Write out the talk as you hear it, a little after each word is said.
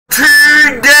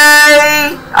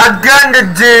Today I'm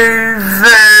gonna do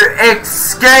the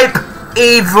escape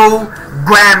evil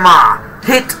grandma.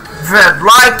 Hit the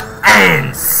like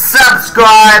and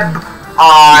subscribe.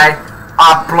 I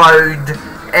upload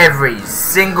every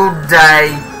single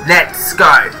day. Let's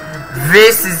go.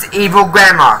 This is evil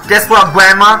grandma. Guess what,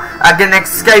 grandma? I'm gonna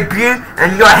escape you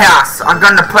and your house. I'm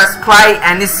gonna press play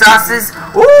and this is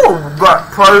got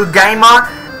pro gamer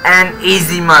and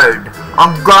easy mode.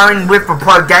 I'm going with a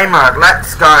pro gamer.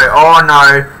 Let's go. Oh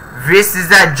no, this is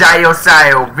a jail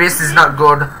sale. This is not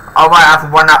good. Oh wait, I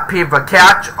have one up here, the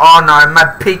couch. Oh no, my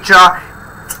picture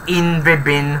in the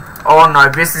bin. Oh no,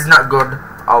 this is not good.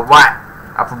 Oh wait,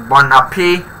 I have one up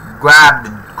here. Grab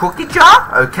the cookie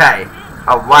jar. Okay.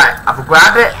 Oh wait, I have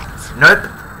grab it. Nope.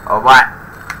 Oh wait,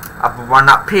 I have one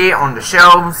up here on the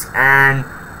shelves and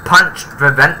punch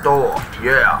the vent door.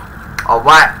 Yeah.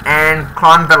 Alright, and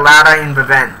climb the ladder in the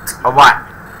vent. Alright,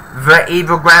 the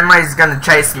evil grandma is gonna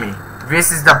chase me.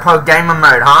 This is the pro gamer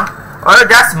mode, huh? Oh,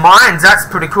 that's mines, that's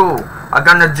pretty cool. I'm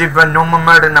gonna do the normal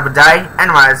mode another day.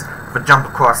 Anyways, we jump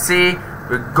across here.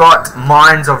 We got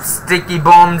mines of sticky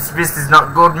bombs. This is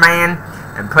not good, man.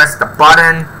 And press the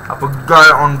button. I will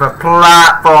go on the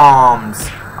platforms.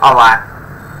 Alright,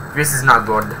 this is not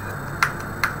good.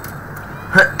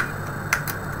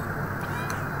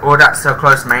 Oh, that's so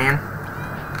close, man.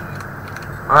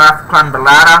 I have to climb the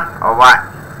ladder. Alright,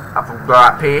 I have to go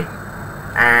up here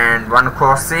and run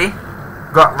across here.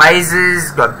 Got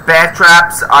lasers, got bear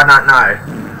traps, I don't know.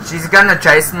 She's gonna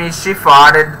chase me, she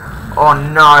farted. Oh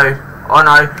no, oh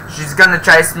no, she's gonna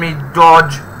chase me,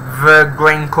 dodge the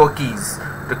green cookies.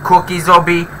 The cookies will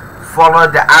be,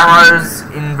 follow the arrows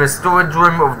in the storage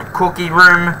room of the cookie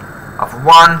room. I've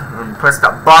won, and press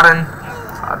that button.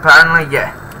 Apparently,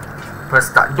 yeah. Press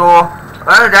that door.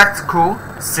 Oh, that's cool.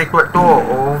 Secret door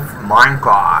of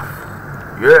Minecraft.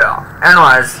 Yeah.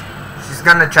 Anyways, she's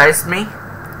gonna chase me.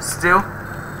 Still.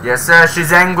 Yes, sir.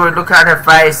 She's angry. Look at her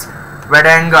face. Red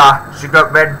anger. She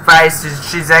got red face.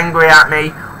 She's angry at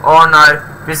me. Oh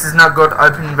no. This is not good.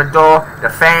 Open the door. The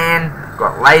fan.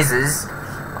 Got lasers.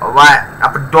 Alright.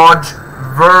 Up a dodge.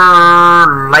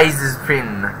 Lasers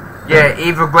pin. Yeah,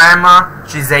 evil grandma.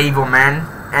 She's evil, man.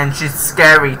 And she's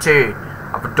scary too.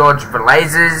 Up a dodge the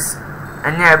lasers.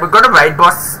 And yeah, we got a raid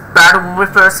boss battle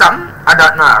with her or something. I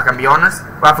don't know, I can be honest.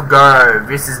 But I have to go.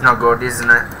 This is not good, isn't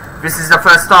it? This is the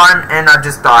first time and I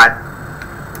just died.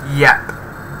 Yep.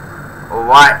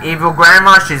 Alright, evil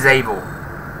grandma, she's evil.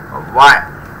 Alright.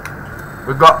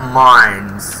 We got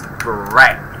mines.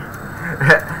 Great.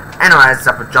 Anyways,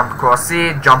 I have to jump across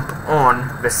here, jump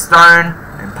on the stone,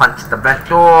 and punch the vent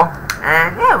door.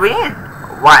 And yeah, we're in.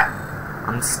 Alright.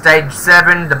 On stage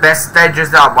 7, the best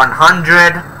stages are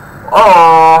 100.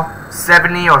 Or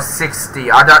 70 or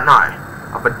 60, I don't know.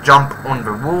 I would jump on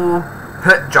the wall,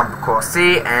 jump across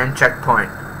here, and checkpoint.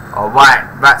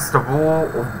 Alright, that's the wall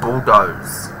of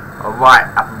bulldoze. Alright,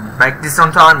 I will make this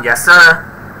on time, yes sir.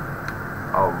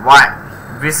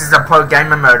 Alright, this is the pro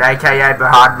gamer mode, aka the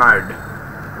hard mode.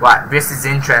 Right, this is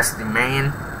interesting,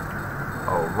 man.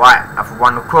 Alright, I have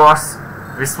one across.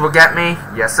 This will get me,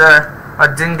 yes sir.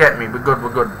 It didn't get me, we're good, we're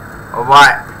good.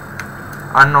 Alright,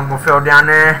 I'm not gonna fall down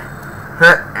there.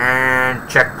 And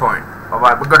checkpoint.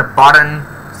 Alright, we got a button.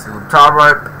 Single tar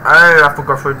rope. Oh, I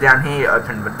forgot to go down here.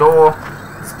 Open the door.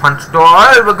 Let's punch the door.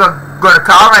 Oh, we got a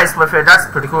car race with her. That's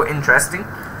pretty cool. Interesting.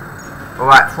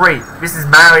 Alright, 3. This is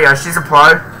Mario. She's a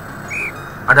pro.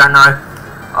 I don't know.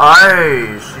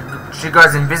 Oh, she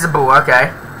goes invisible.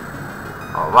 Okay.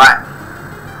 Alright.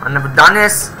 I've never done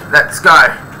this. Let's go.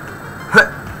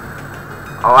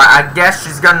 Alright, I guess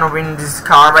she's gonna win this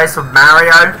car race with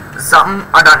Mario or something.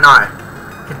 I don't know.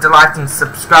 Hit the like and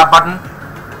subscribe button.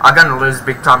 I'm gonna lose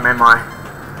big time, am I?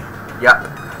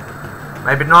 Yep.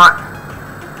 Maybe not.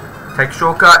 Take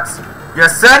shortcuts.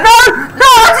 Yes sir. No! No!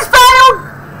 I just failed!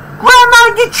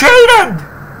 Grandma, you cheated!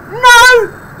 No!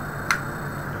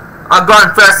 I'm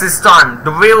going first this time.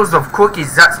 The wheels of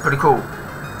cookies, that's pretty cool.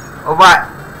 Alright.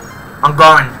 I'm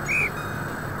going.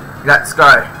 Let's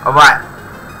go. Alright.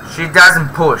 She doesn't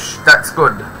push. That's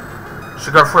good.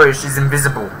 She'll go through. She's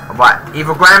invisible. Alright.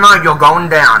 Evil grandma, you're going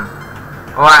down.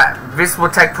 Alright. This will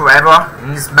take forever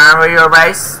in this Mario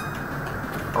race.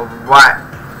 Alright.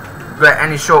 Got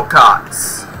any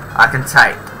shortcuts I can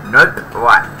take? Nope.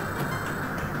 Alright.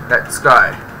 Let's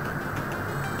go.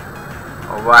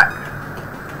 Alright.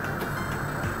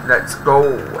 Let's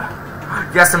go.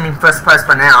 Yes, I'm in first place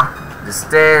by now. The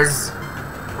stairs.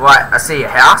 Right. I see a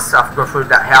house. I have to go through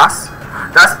that house.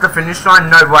 That's the finish line?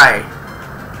 No way.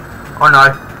 Oh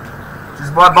no. She's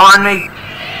right behind me.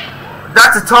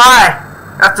 That's a tie.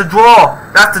 That's a draw.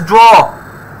 That's a draw.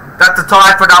 That's a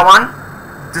tie for that one.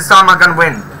 This time I'm gonna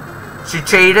win. She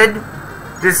cheated.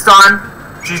 This time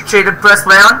she cheated first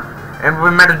round, and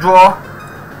we made a draw.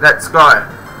 Let's go.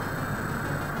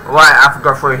 Alright, I have to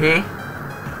go through here.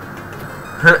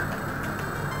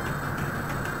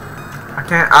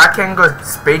 I can go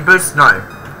speed boost. No,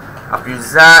 I've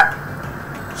used that.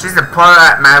 She's a pro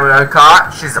at Mario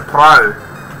Kart. She's a pro.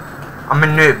 I'm a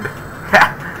noob.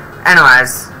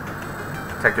 Anyways,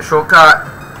 take a shortcut.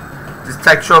 Just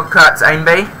take shortcuts. Aim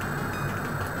B.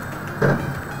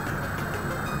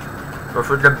 Go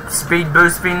for the speed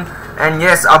boosting, and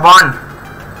yes, I won.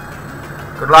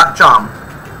 Good luck, charm.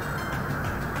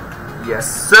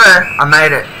 Yes, sir. I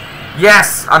made it.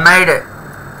 Yes, I made it.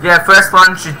 Yeah, first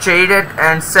one she cheated,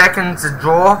 and second's a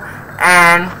draw,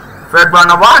 and third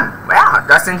one I won. Wow,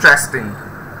 that's interesting.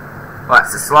 Right,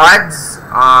 so slides.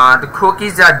 The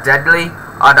cookies are deadly.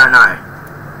 I don't know.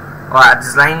 Right,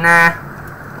 just laying there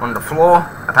on the floor.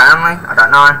 Apparently, I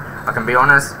don't know. I can be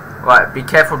honest. Right, be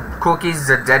careful.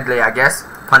 Cookies are deadly, I guess.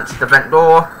 Punch the vent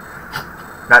door.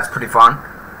 That's pretty fun.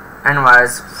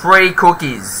 Anyways, 3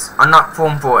 cookies. I'm not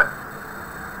falling for it.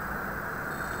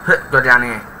 Go down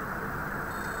here.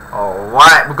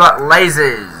 Alright, we got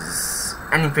lasers.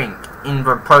 Anything in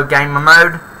the pro gamer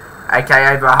mode,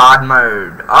 aka the hard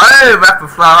mode. Oh, we have to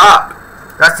flow up.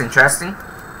 That's interesting.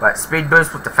 Right, speed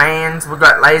boost with the fans. We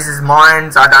got lasers,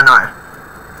 mines. I don't know.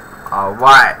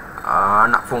 Alright,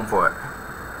 I'm not falling for it.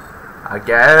 I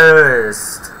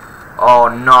guess. Oh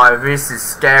no, this is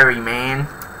scary, man.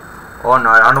 Oh no,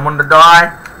 I don't want to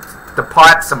die. The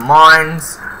pipes are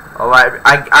mines. Alright,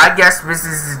 I guess this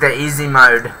is the easy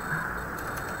mode.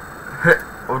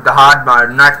 Or the hard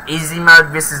mode. Not easy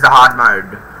mode, this is the hard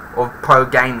mode. Or pro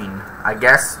gaming, I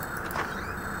guess.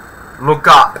 Look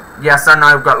up. Yes, I know,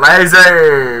 I've got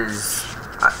lasers.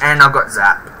 And I've got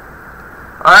zap.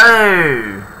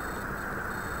 Oh.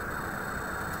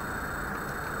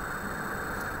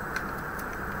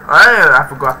 Oh, I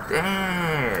forgot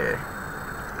there.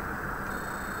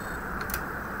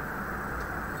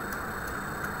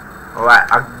 Alright,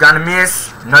 I'm gonna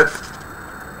miss. Nope.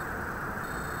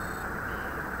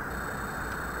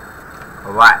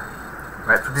 Alright.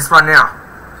 Wait for this one now.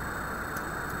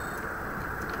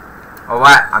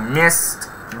 Alright, I missed.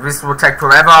 This will take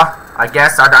forever. I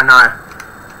guess, I don't know.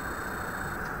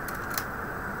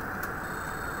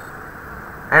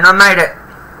 And I made it.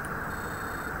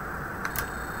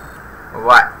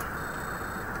 Alright.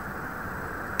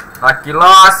 Lucky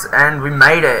loss, and we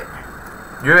made it.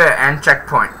 Yeah, and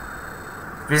checkpoint.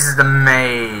 This is the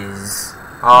maze.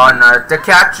 Oh no, the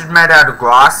couch is made out of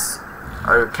grass.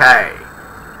 Okay.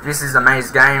 This is the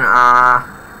maze game.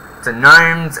 The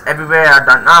gnomes everywhere, I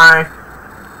don't know.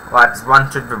 Right, just run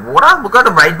to the water. We got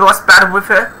a raid boss battle with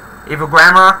her. Evil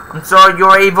grandma, I'm sorry,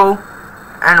 you're evil.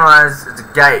 Anyways, it's a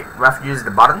gate. We have to use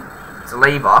the button. It's a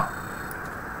lever.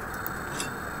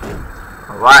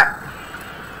 Alright.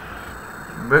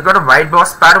 We got a raid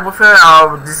boss battle with her.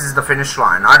 Oh, this is the finish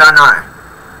line. I don't know.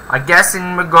 I'm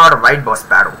guessing we got a raid boss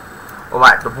battle.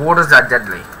 Alright, the waters are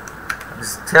deadly. I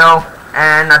just tell,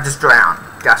 and I just drown.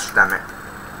 Gosh damn it.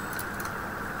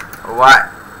 Alright.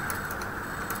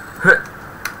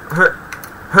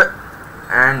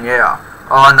 And yeah.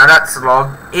 Oh no, that's a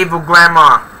log. Evil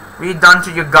grandma, what you done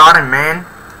to your garden, man?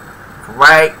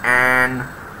 Right, and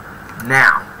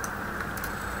now.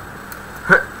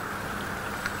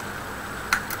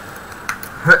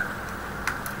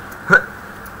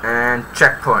 And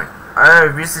checkpoint.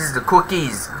 Oh, this is the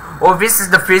cookies. Oh, this is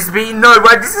the frisbee. No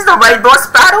way, this is the raid boss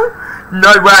battle?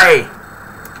 No way.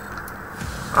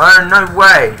 Oh, no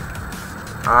way.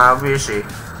 Where is she?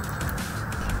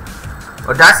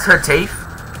 Oh, that's her teeth.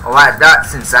 Alright,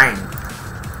 that's insane.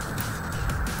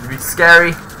 A bit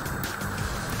scary.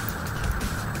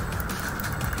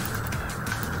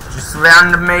 She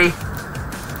surrounded me.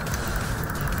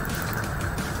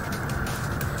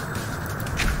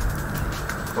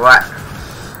 Alright.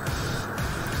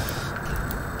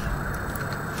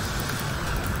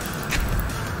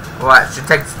 Alright, she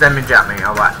takes damage at me.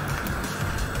 Alright.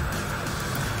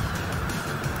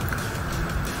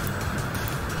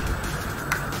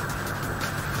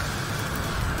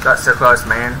 Got so close,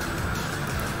 man.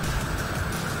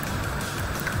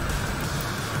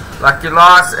 Lucky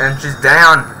loss, and she's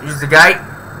down. Use the gate.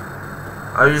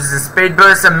 I'll use the speed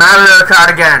boost and Mario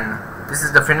Kart again. This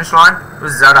is the finish line.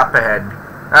 Who's that up ahead?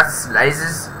 That's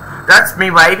lasers. That's me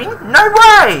waving? No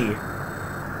way!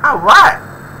 Oh, what?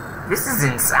 This is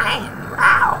insane.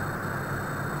 Wow.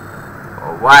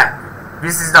 Alright.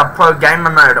 This is the pro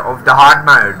gamer mode of the hard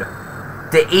mode.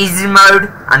 The easy mode,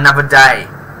 another day.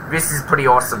 This is pretty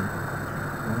awesome.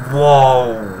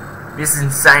 Whoa. This is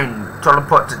insane.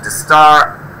 Teleport to the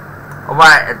start.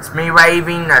 Alright, it's me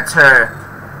waving, that's her.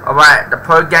 Alright, the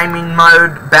pro gaming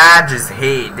mode badge is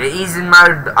here. The easy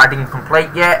mode I didn't complete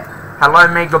yet. Hello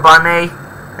me, goodbye me.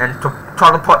 And to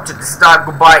teleport to the start,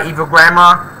 goodbye evil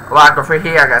grandma. Alright, go through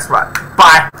here, I guess what?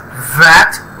 Bye.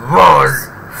 That was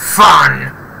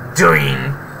fun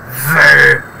doing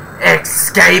the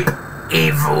escape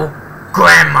evil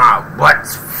grandma.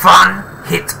 What's fun?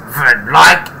 Hit the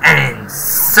like and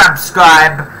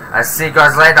subscribe. I'll see you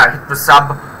guys later. Hit the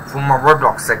sub for more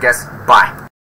Roblox, I guess. Bye.